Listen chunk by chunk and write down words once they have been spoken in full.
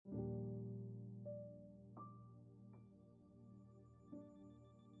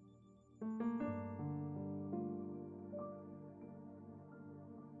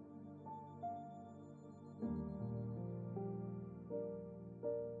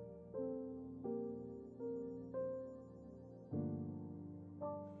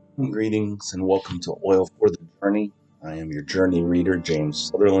Greetings and welcome to Oil for the Journey. I am your journey reader, James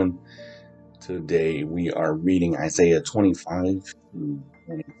Sutherland. Today we are reading Isaiah 25 through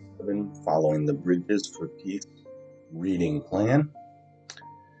 27, following the Bridges for Peace reading plan.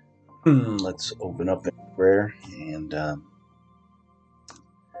 Let's open up in prayer and to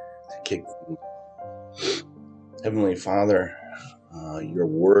kick things. Heavenly Father, your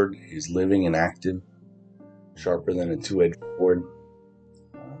word is living and active, sharper than a two-edged sword,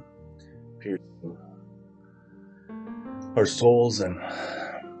 piercing our souls and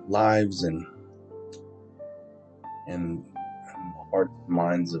lives and hearts and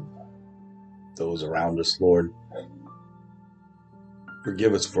minds of those around us, Lord.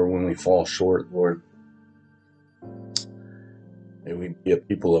 Forgive us for when we fall short, Lord. May we be a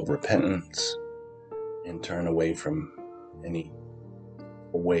people of repentance and turn away from any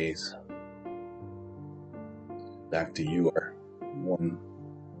ways back to you, our one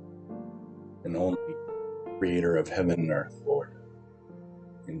and only creator of heaven and earth, Lord.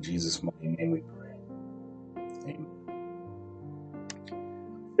 In Jesus' mighty name we pray. Amen.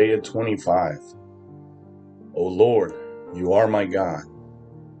 Isaiah 25. O Lord, you are my God.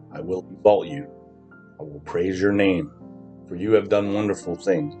 I will exalt you. I will praise your name, for you have done wonderful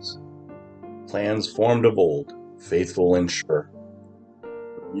things. Plans formed of old, faithful and sure.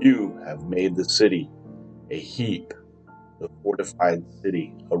 You have made the city a heap, the fortified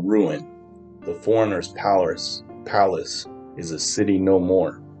city a ruin. The foreigner's palace is a city no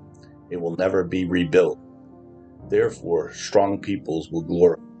more. It will never be rebuilt. Therefore, strong peoples will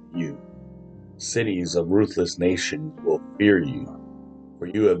glorify you. Cities of ruthless nations will fear you, for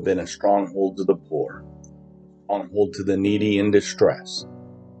you have been a stronghold to the poor, a stronghold to the needy in distress,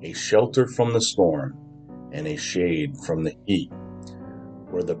 a shelter from the storm, and a shade from the heat.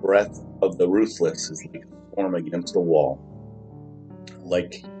 For the breath of the ruthless is like a storm against a wall,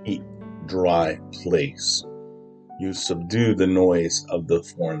 like heat, dry place. You subdue the noise of the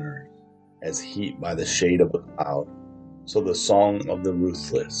foreigner as heat by the shade of a cloud. So the song of the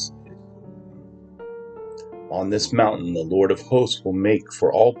ruthless. On this mountain the Lord of hosts will make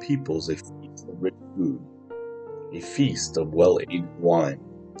for all peoples a feast of rich food, a feast of well-aged wine,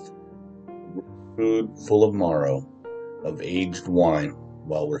 food full of marrow, of aged wine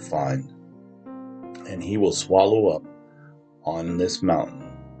well refined. And he will swallow up on this mountain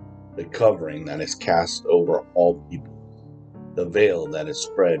the covering that is cast over all people, the veil that is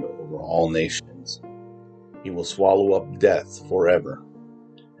spread over all nations. He will swallow up death forever,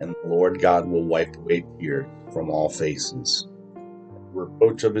 and the Lord God will wipe away tears from all faces. The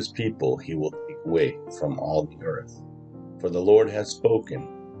reproach of his people he will take away from all the earth. For the Lord has spoken.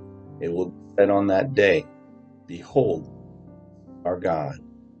 It will be said on that day, Behold, our God,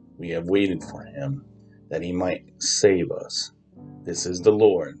 we have waited for him, that he might save us. This is the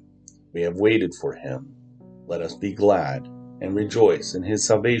Lord. We have waited for him. Let us be glad and rejoice in his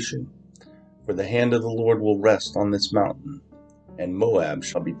salvation. For the hand of the Lord will rest on this mountain, and Moab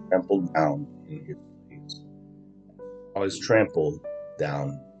shall be trampled down in his place. All is trampled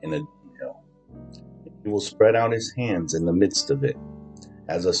down in a dunghill. He will spread out his hands in the midst of it,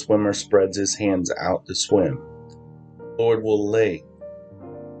 as a swimmer spreads his hands out to swim. The Lord will lay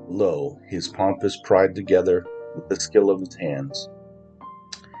low his pompous pride together with the skill of his hands,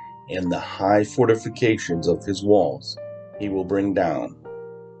 and the high fortifications of his walls he will bring down,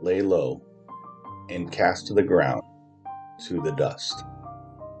 lay low, and cast to the ground, to the dust.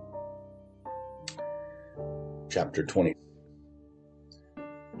 Chapter 20.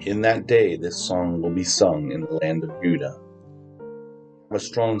 In that day this song will be sung in the land of Judah. A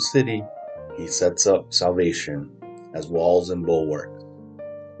strong city, he sets up salvation as walls and bulwarks.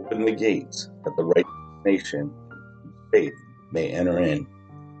 Open the gates, that the righteous nation, faith, may enter in.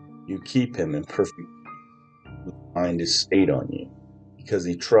 You keep him in perfect peace, whose mind is stayed on you, because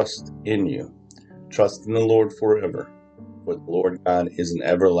he trusts in you. Trust in the Lord forever, for the Lord God is an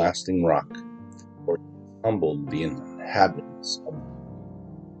everlasting rock, for he has humbled the inhabitants of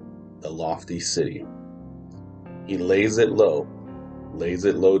the lofty city. He lays it low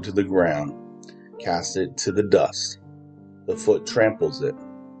to the ground, casts it to the dust. The foot tramples it,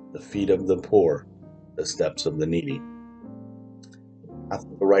 the feet of the poor, the steps of the needy. The path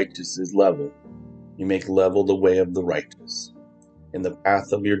of the righteous is level. You make level the way of the righteous. In the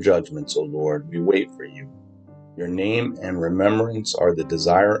path of your judgments, O Lord, we wait for you. Your name and remembrance are the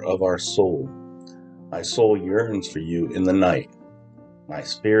desire of our soul. My soul yearns for you in the night. My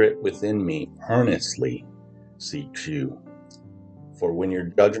spirit within me earnestly seeks you. For when your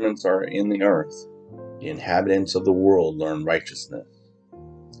judgments are in the earth, the inhabitants of the world learn righteousness.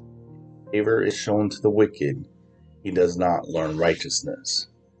 Favor is shown to the wicked. He does not learn righteousness.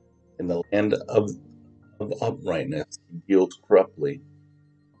 In the land of uprightness, he deals corruptly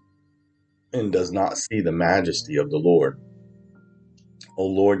and does not see the majesty of the Lord. O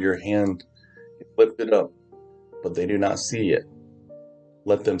Lord, your hand is lifted up, but they do not see it.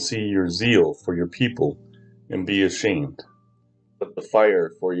 Let them see your zeal for your people and be ashamed. Let the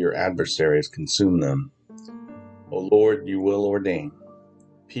fire for your adversaries consume them. O Lord, you will ordain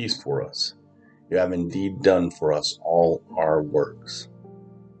peace for us. You have indeed done for us all our works.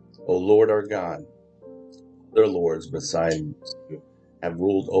 O Lord our God, other lords besides you have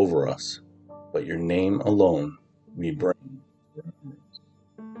ruled over us, but your name alone we bring.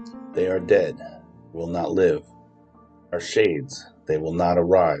 They are dead, will not live. Our shades, they will not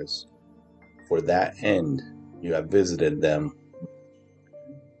arise. For that end you have visited them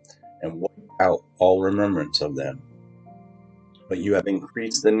and wiped out all remembrance of them. But you have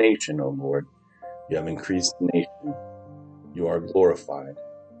increased the nation, O Lord. You have increased the nation. You are glorified.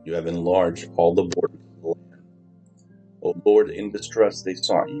 You have enlarged all the borders of the land. O Lord, in distress they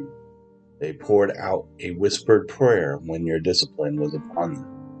sought you. They poured out a whispered prayer when your discipline was upon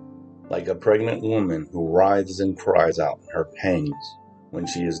them. Like a pregnant woman who writhes and cries out in her pangs when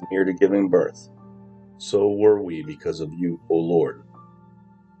she is near to giving birth, so were we because of you, O Lord.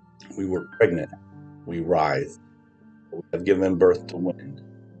 We were pregnant, we writhed, we have given birth to wind.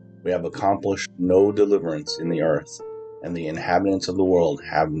 We have accomplished no deliverance in the earth, and the inhabitants of the world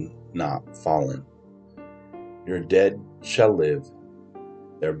have not fallen. Your dead shall live,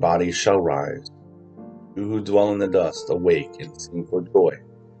 their bodies shall rise. You who dwell in the dust, awake and sing for joy.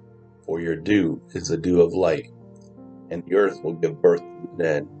 For your dew is the dew of light, and the earth will give birth to the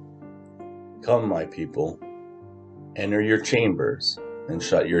dead. Come, my people, enter your chambers, and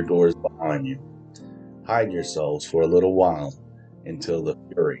shut your doors behind you. Hide yourselves for a little while, until the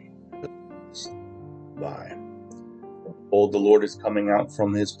fury passes by. Behold, the Lord is coming out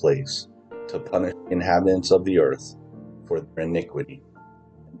from his place, to punish the inhabitants of the earth for their iniquity.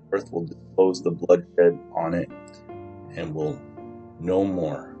 The earth will disclose the bloodshed on it, and will no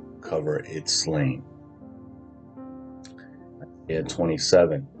more cover its slain. Isaiah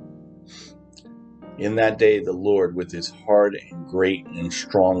 27. In that day the Lord with his hard and great and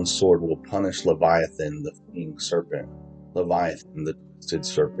strong sword will punish Leviathan, the fleeing serpent, Leviathan, the twisted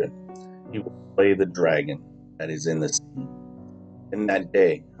serpent. He will slay the dragon that is in the sea. In that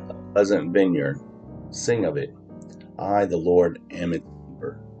day, a pleasant vineyard, sing of it. I, the Lord, am its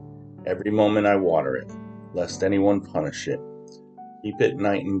keeper. Every moment I water it, lest anyone punish it. Keep it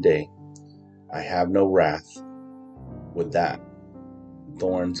night and day. I have no wrath with that.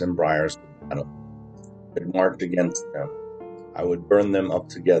 Thorns and briars of battle had marked against them. I would burn them up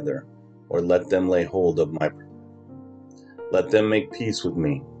together, or let them lay hold of my protection. Let them make peace with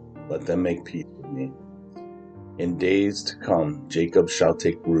me. Let them make peace with me. In days to come, Jacob shall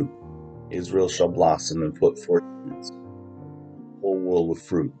take root. Israel shall blossom and put forth shoots. The whole world with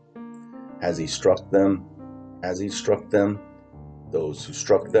fruit. Has he struck them? Has he struck them? Those who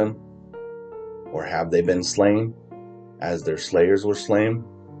struck them? Or have they been slain, as their slayers were slain?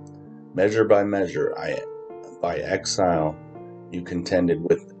 Measure by measure, by exile, you contended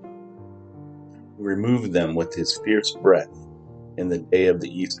with them. You removed them with his fierce breath in the day of the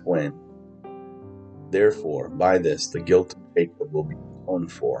east wind. Therefore, by this the guilt of Jacob will be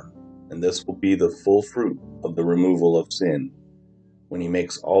atoned for, and this will be the full fruit of the removal of sin, when he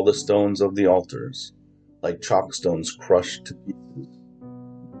makes all the stones of the altars, like chalk stones crushed to pieces.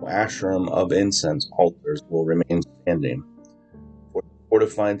 No Asherim of incense altars will remain standing, for the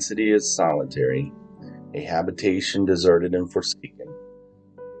fortified city is solitary, a habitation deserted and forsaken,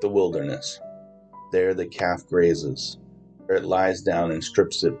 the wilderness. There the calf grazes, where it lies down and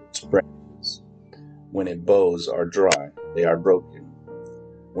strips its branches. When its boughs are dry, they are broken.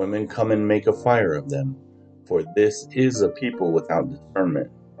 Women come and make a fire of them, for this is a people without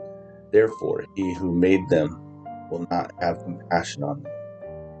discernment. Therefore he who made them will not have compassion on them.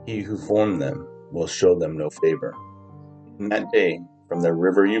 He who formed them will show them no favor. In that day, from the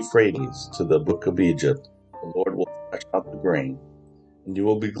river Euphrates to the brook of Egypt, the Lord will thresh out the grain, and you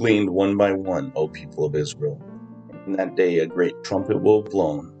will be gleaned one by one, O people of Israel. And in that day a great trumpet will be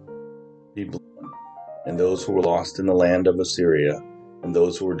blown, and those who were lost in the land of Assyria, and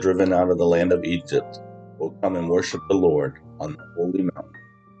those who were driven out of the land of Egypt, will come and worship the Lord on the holy mountain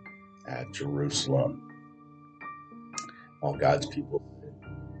at Jerusalem. All God's people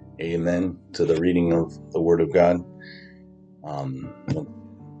say amen to the reading of the Word of God.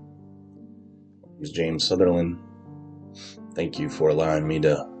 Is James Sutherland. Thank you for allowing me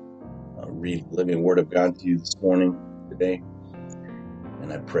to read the living Word of God to you this morning, today.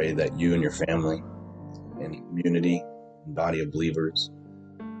 And I pray that you and your family and community and body of believers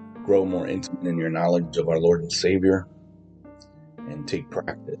grow more intimate in your knowledge of our Lord and Savior, and take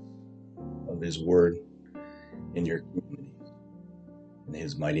practice of His Word in your communities. In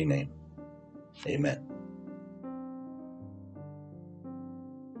His mighty name, amen.